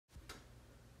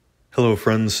Hello,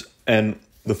 friends, and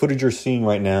the footage you're seeing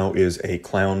right now is a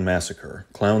clown massacre.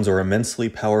 Clowns are immensely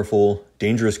powerful,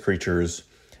 dangerous creatures,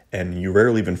 and you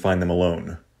rarely even find them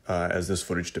alone, as this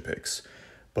footage depicts.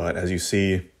 But as you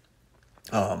see,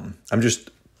 I'm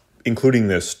just including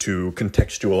this to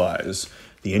contextualize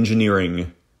the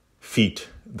engineering feat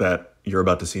that you're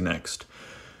about to see next.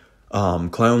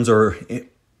 Clowns are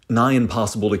nigh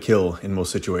impossible to kill in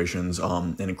most situations,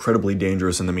 and incredibly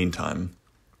dangerous in the meantime.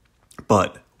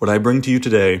 But what I bring to you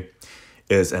today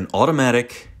is an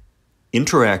automatic,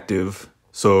 interactive,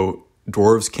 so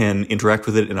dwarves can interact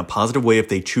with it in a positive way if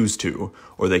they choose to,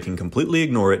 or they can completely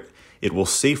ignore it. It will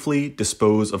safely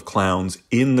dispose of clowns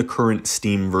in the current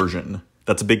Steam version.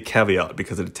 That's a big caveat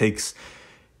because it takes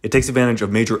advantage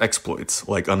of major exploits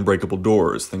like unbreakable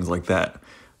doors, things like that.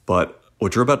 But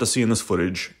what you're about to see in this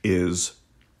footage is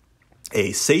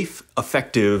a safe,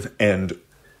 effective, and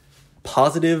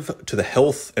positive to the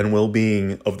health and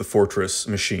well-being of the fortress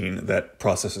machine that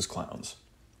processes clowns.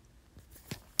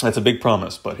 That's a big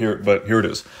promise, but here it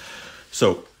is.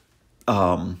 So,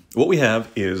 what we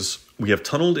have is we have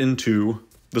tunneled into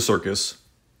the circus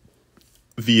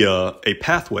via a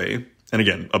pathway, and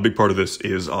again, a big part of this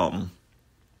is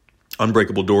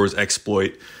unbreakable doors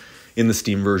exploit in the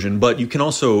Steam version, but you can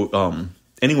also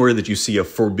anywhere that you see a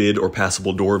forbid or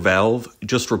passable door valve,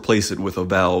 just replace it with a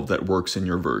valve that works in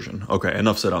your version. Okay,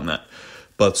 enough said on that.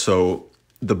 But so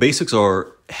the basics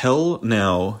are hell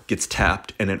now gets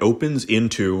tapped and it opens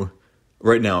into,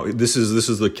 right now, this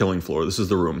is the killing floor, this is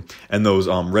the room. And those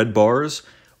red bars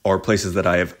are places that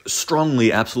I have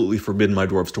strongly, absolutely forbidden my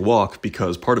dwarves to walk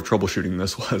because part of troubleshooting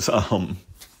this was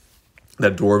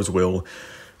that dwarves will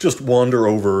just wander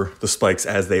over the spikes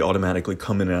as they automatically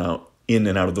come in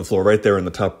and out of the floor. Right there in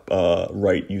the top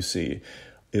right you see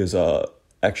is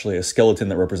actually a skeleton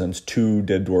that represents 2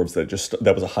 dead dwarves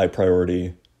that was a high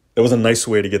priority. It was a nice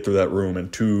way to get through that room,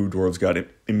 and 2 dwarves got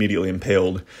immediately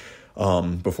impaled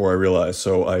before I realized.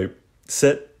 So I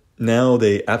set, now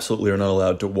they absolutely are not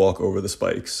allowed to walk over the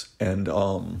spikes. And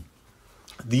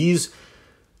these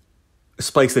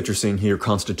spikes that you're seeing here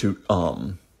constitute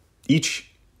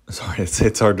sorry,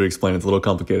 it's hard to explain, it's a little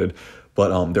complicated.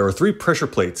 But there are 3 pressure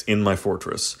plates in my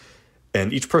fortress,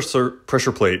 and each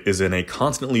pressure plate is in a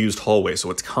constantly used hallway, so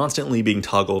it's constantly being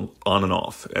toggled on and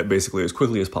off, basically as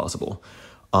quickly as possible.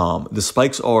 The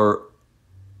spikes are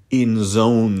in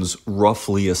zones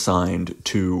roughly assigned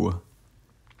to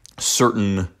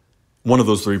one of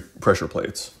those 3 pressure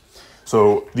plates.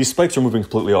 So these spikes are moving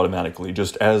completely automatically,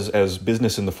 just as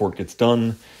business in the fort gets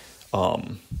done.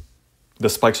 The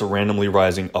spikes are randomly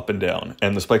rising up and down,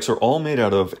 and the spikes are all made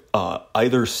out of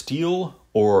either steel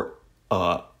or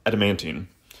adamantine.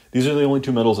 These are the only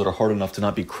 2 metals that are hard enough to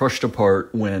not be crushed apart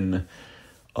when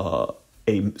a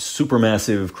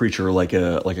supermassive creature like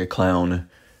a clown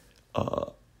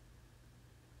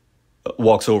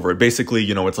walks over it. Basically,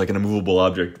 it's like an immovable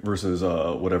object versus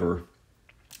whatever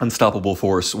unstoppable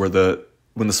force, where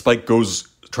when the spike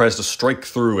tries to strike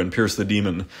through and pierce the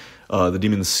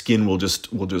demon's skin will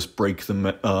just break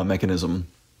the mechanism,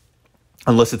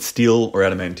 unless it's steel or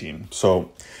adamantine.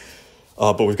 So,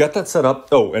 but we've got that set up.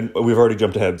 Oh, and we've already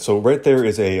jumped ahead. So right there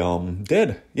is a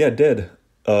dead.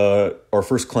 Our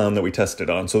first clown that we tested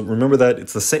on. So remember that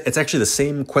it's actually the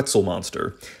same Quetzal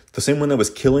monster, the same one that was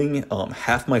killing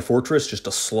half my fortress, just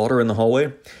a slaughter in the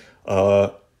hallway.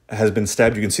 Has been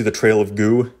stabbed. You can see the trail of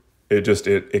goo.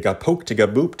 It got poked. It got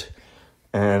booped.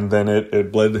 And then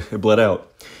it bled out.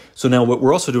 So now what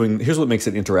we're also doing, here's what makes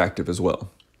it interactive as well,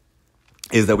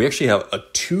 is that we actually have a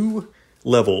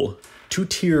 2-level,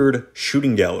 2-tiered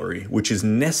shooting gallery, which is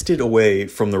nested away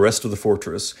from the rest of the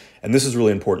fortress. And this is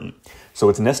really important. So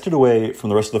it's nested away from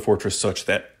the rest of the fortress such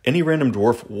that any random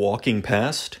dwarf walking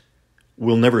past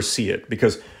will never see it,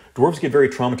 because dwarves get very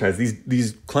traumatized.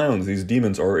 These clowns, these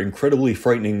demons, are incredibly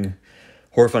frightening,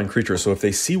 horrifying creatures. So if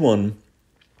they see one,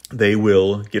 they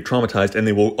will get traumatized, and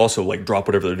they will also drop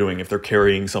whatever they're doing. If they're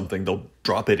carrying something, they'll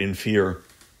drop it in fear.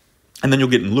 And then you'll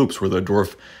get in loops where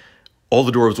all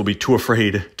the dwarves will be too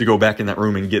afraid to go back in that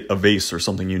room and get a vase or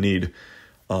something you need,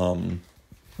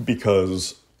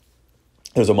 because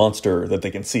there's a monster that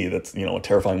they can see that's, a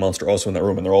terrifying monster also in that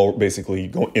room, and they're all basically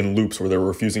going in loops where they're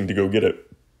refusing to go get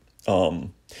it.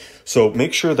 So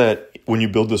make sure that when you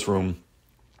build this room,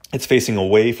 it's facing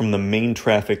away from the main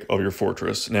traffic of your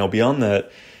fortress. Now, beyond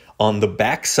that, on the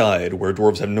backside, where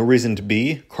dwarves have no reason to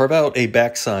be, carve out a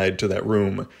backside to that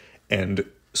room and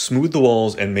smooth the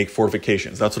walls and make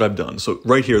fortifications. That's what I've done. So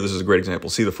right here, this is a great example.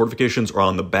 See, the fortifications are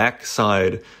on the back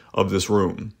side of this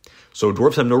room. So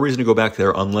dwarves have no reason to go back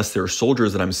there unless there are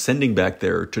soldiers that I'm sending back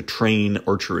there to train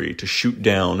archery, to shoot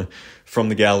down from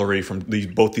the gallery, from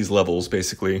both these levels,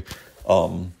 basically.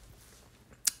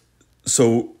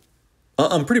 So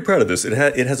I'm pretty proud of this. It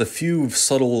has a few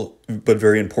subtle but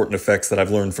very important effects that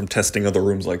I've learned from testing other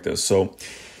rooms like this. So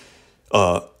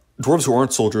dwarves who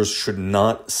aren't soldiers should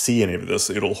not see any of this.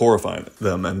 It'll horrify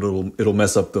them and it'll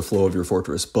mess up the flow of your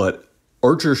fortress. But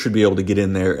archers should be able to get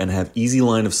in there and have easy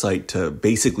line of sight to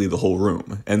basically the whole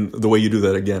room. And the way you do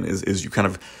that, again, is you kind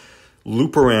of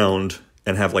loop around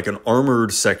and have like an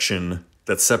armored section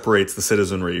that separates the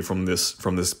citizenry from this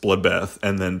bloodbath.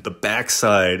 And then the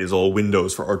backside is all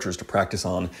windows for archers to practice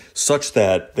on, such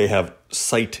that they have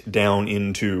sight down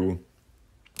into,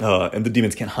 and the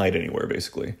demons can't hide anywhere,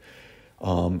 basically.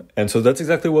 And so that's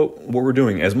exactly what we're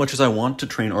doing. As much as I want to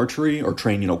train archery or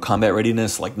train, combat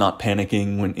readiness, like not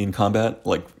panicking when in combat,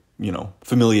 like,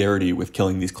 familiarity with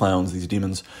killing these clowns, these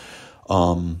demons.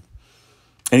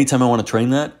 Anytime I want to train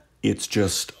that, it's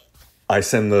just, I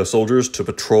send the soldiers to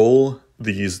patrol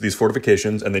these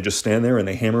fortifications, and they just stand there and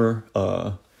they hammer,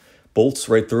 bolts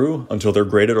right through until they're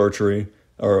great at archery,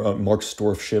 or Mark's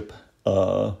Dwarf ship,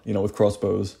 with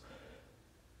crossbows.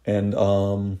 And,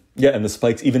 and the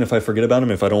spikes, even if I forget about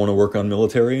them, if I don't want to work on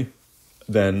military,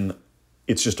 then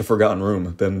it's just a forgotten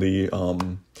room. Then the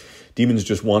demons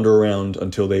just wander around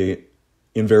until they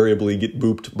invariably get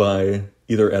booped by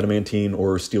either adamantine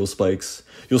or steel spikes.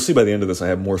 You'll see by the end of this, I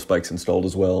have more spikes installed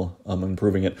as well. I'm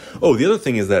improving it. Oh, the other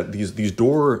thing is that these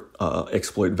door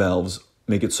exploit valves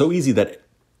make it so easy that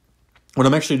what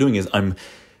I'm actually doing is I'm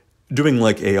doing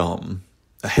like a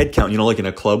head count, like in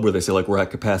a club where they say like we're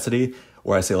at capacity,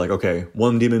 where I say like, okay,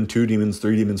 1 demon, 2 demons,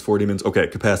 3 demons, 4 demons, okay,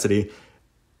 capacity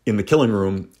in the killing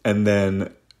room. And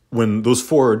then when those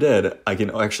 4 are dead, I can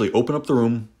actually open up the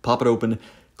room, pop it open,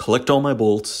 collect all my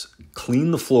bolts, clean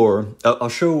the floor. I'll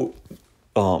show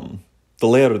the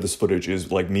layout of this footage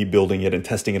is like me building it and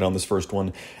testing it on this first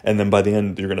one. And then by the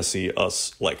end, you're going to see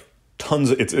us like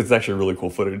tons of, it's actually really cool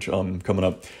footage coming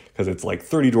up, because it's like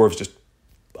 30 dwarves just,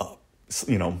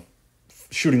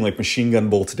 shooting like machine gun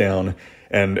bolts down,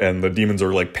 and the demons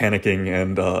are like panicking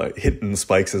and hitting the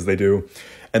spikes as they do.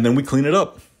 And then we clean it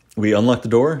up. We unlock the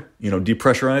door,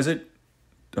 depressurize it,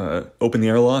 open the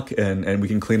airlock, and we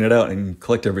can clean it out and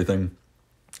collect everything.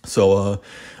 So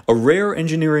a rare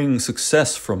engineering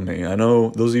success from me. I know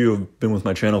those of you who have been with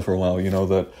my channel for a while,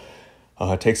 that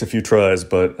it takes a few tries,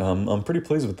 but I'm pretty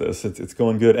pleased with this. It's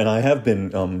going good. And I have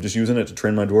been just using it to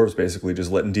train my dwarves, basically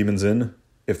just letting demons in.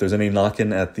 If there's any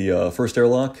knocking at the first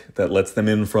airlock that lets them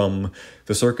in from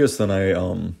the circus, then I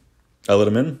let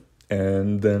them in,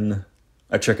 and then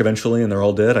I check eventually, and they're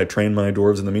all dead. I train my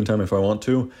dwarves in the meantime if I want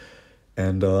to,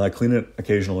 and I clean it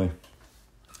occasionally.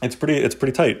 It's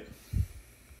pretty tight.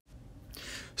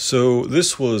 So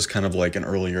this was kind of like an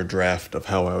earlier draft of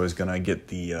how I was going to get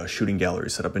the shooting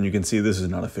gallery set up. And you can see this is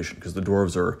not efficient because the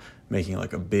dwarves are making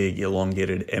like a big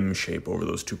elongated M shape over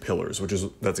those 2 pillars,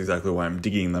 that's exactly why I'm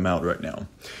digging them out right now.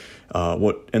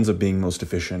 What ends up being most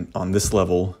efficient on this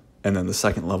level, and then the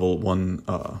second level, one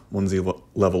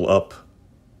level up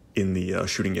in the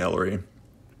shooting gallery,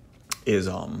 is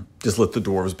just let the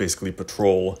dwarves basically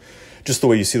patrol. Just the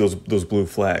way you see those blue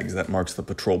flags, that marks the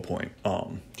patrol point.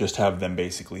 Just have them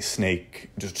basically snake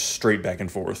just straight back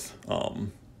and forth.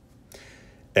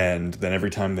 And then every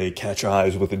time they catch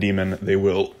eyes with a demon, they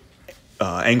will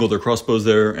angle their crossbows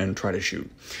there and try to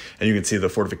shoot. And you can see the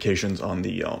fortifications on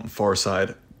the far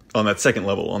side, on that second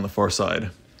level on the far side.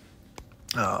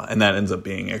 And that ends up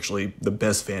being actually the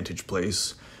best vantage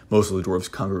place. Most of the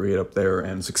dwarves congregate up there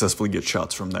and successfully get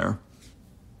shots from there.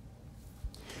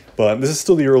 But this is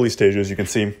still the early stages. You can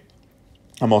see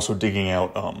I'm also digging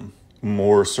out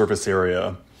more surface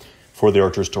area for the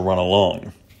archers to run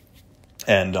along.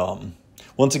 And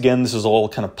once again, this is all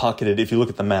kind of pocketed. If you look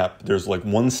at the map, there's like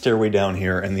one stairway down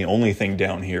here, and the only thing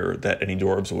down here that any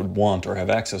dwarves would want or have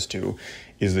access to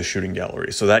is the shooting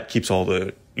gallery. So that keeps all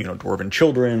the dwarven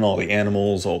children, all the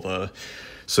animals, all the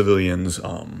civilians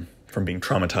from being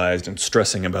traumatized and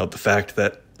stressing about the fact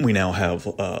that we now have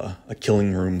a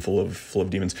killing room full of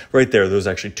demons. Right there's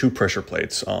actually 2 pressure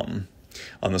plates on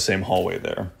the same hallway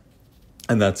there.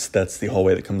 And that's the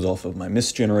hallway that comes off of my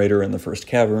mist generator in the first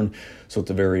cavern. So it's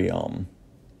a very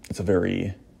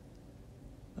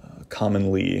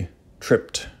commonly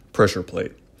tripped pressure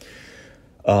plate.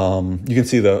 You can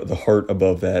see the heart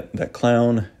above that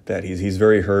clown, that he's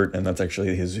very hurt, and that's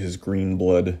actually his green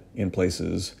blood in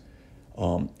places.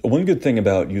 One good thing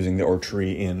about using the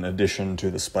archery in addition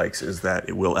to the spikes is that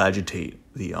it will agitate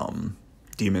the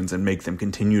demons and make them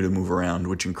continue to move around,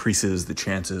 which increases the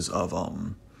chances of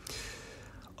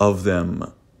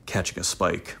them catching a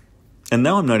spike. And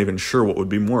now I'm not even sure what would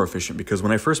be more efficient, because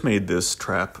when I first made this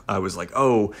trap, I was like,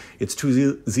 oh, it's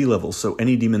 2 Z levels, so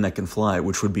any demon that can fly,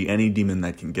 which would be any demon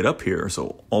that can get up here,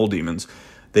 so all demons,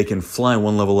 they can fly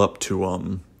 1 level up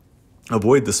to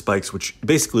avoid the spikes, which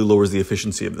basically lowers the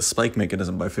efficiency of the spike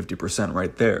mechanism by 50%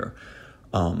 right there.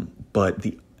 But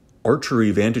the archery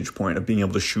vantage point of being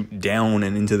able to shoot down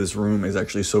and into this room is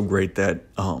actually so great that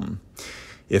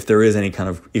if there is any kind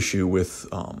of issue with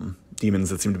demons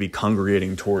that seem to be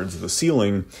congregating towards the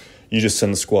ceiling, you just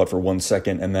send the squad for 1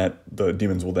 second, and that the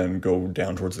demons will then go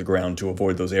down towards the ground to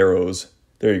avoid those arrows.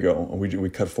 There you go. We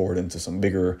cut forward into some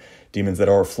bigger demons that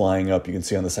are flying up. You can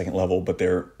see on the 2nd level, but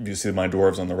you see my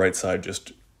dwarves on the right side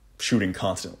just shooting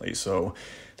constantly. So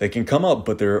they can come up,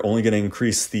 but they're only going to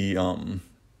increase the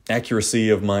accuracy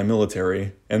of my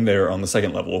military. And they're on the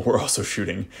 2nd level. We're also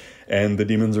shooting, and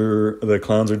the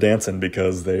clowns are dancing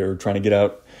because they're trying to get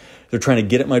out. They're trying to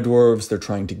get at my dwarves. They're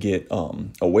trying to get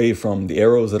away from the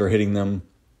arrows that are hitting them.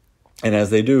 And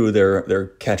as they do, they're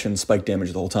catching spike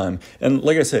damage the whole time. And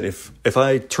like I said, if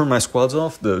I turn my squads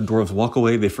off, the dwarves walk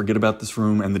away, they forget about this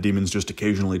room, and the demons just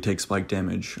occasionally take spike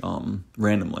damage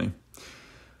randomly.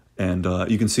 And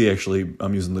you can see, actually,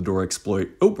 I'm using the door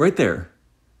exploit. Oh, right there,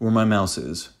 where my mouse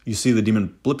is. You see the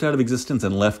demon blipped out of existence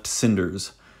and left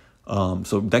cinders.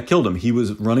 So that killed him. He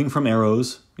was running from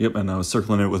arrows. Yep, and I was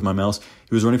circling it with my mouse.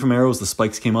 He was running from arrows, the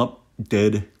spikes came up,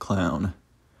 dead clown.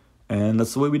 And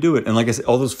that's the way we do it. And like I said,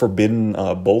 all those forbidden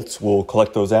bolts, we'll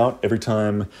collect those out every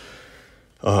time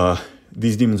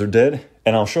these demons are dead.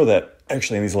 And I'll show that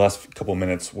actually in these last couple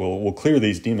minutes. We'll clear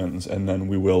these demons, and then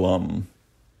we will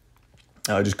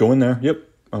just go in there. Yep,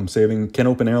 I'm saving can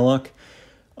open airlock,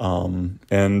 and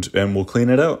we'll clean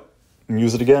it out and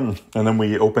use it again. And then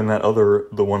we open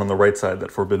the one on the right side,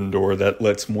 that forbidden door that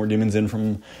lets more demons in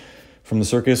from the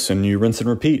circus, and you rinse and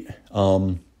repeat.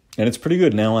 And it's pretty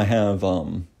good. Now I have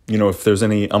if there's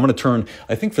any, I'm going to turn,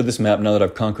 I think for this map, now that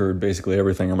I've conquered basically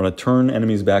everything, I'm going to turn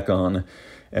enemies back on,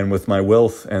 and with my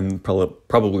wealth and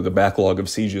probably the backlog of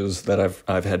sieges that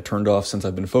I've had turned off since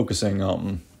I've been focusing,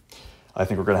 I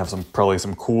think we're going to have probably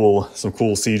some cool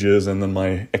sieges, and then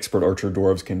my expert archer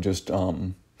dwarves can just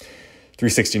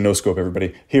 360 no scope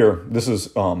everybody. Here, this is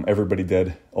everybody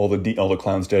dead, all the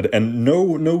clowns dead, and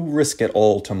no risk at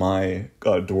all to my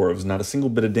dwarves. Not a single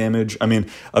bit of damage. I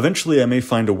mean, eventually I may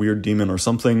find a weird demon or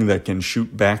something that can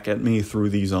shoot back at me through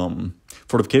these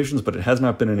fortifications, but it has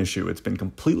not been an issue. It's been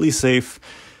completely safe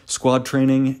squad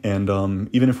training, and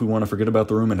even if we want to forget about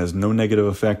the room, it has no negative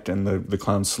effect, and the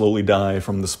clowns slowly die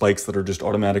from the spikes that are just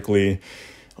automatically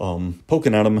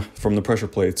poking at them from the pressure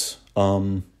plates.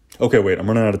 Okay, wait, I'm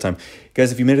running out of time.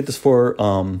 Guys, if you made it this far,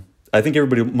 I think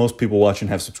most people watching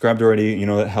have subscribed already. You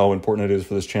know how important it is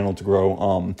for this channel to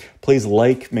grow. Please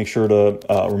make sure to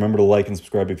remember to like and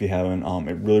subscribe if you haven't.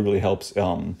 It really, really helps.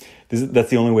 That's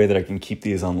the only way that I can keep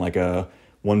these on like a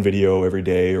one video every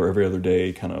day or every other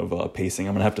day kind of pacing.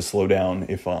 I'm going to have to slow down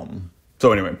if...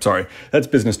 So anyway, sorry, that's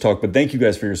business talk, but thank you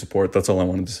guys for your support. That's all I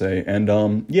wanted to say.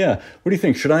 And yeah, what do you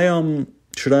think? Should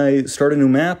I start a new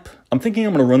map? I'm thinking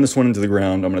I'm going to run this one into the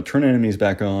ground. I'm going to turn enemies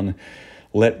back on,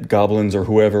 let goblins or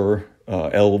whoever,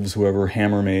 elves, whoever,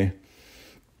 hammer me.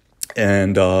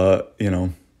 And,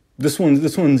 this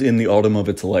one's in the autumn of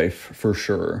its life, for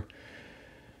sure.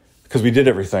 Because we did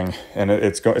everything, and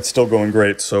it's still going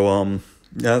great. So,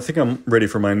 yeah, I think I'm ready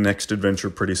for my next adventure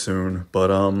pretty soon. But,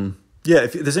 yeah,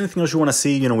 if there's anything else you want to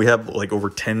see, we have like over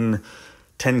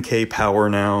 10K power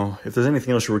now. If there's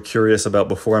anything else you were curious about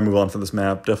before I move on for this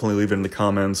map, definitely leave it in the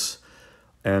comments.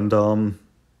 And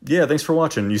yeah, thanks for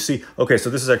watching. You see, okay, so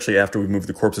this is actually after we moved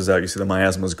the corpses out. You see the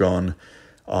miasma's gone.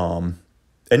 And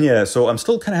yeah, so I'm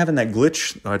still kind of having that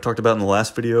glitch I talked about in the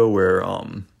last video where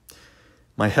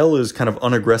my hell is kind of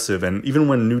unaggressive, and even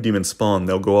when new demons spawn,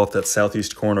 they'll go off that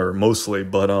southeast corner mostly,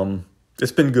 but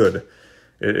it's been good.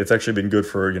 It's actually been good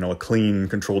for, a clean,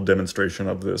 controlled demonstration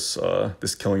of this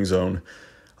this killing zone.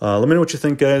 Let me know what you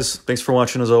think, guys. Thanks for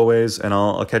watching as always, and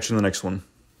I'll catch you in the next one.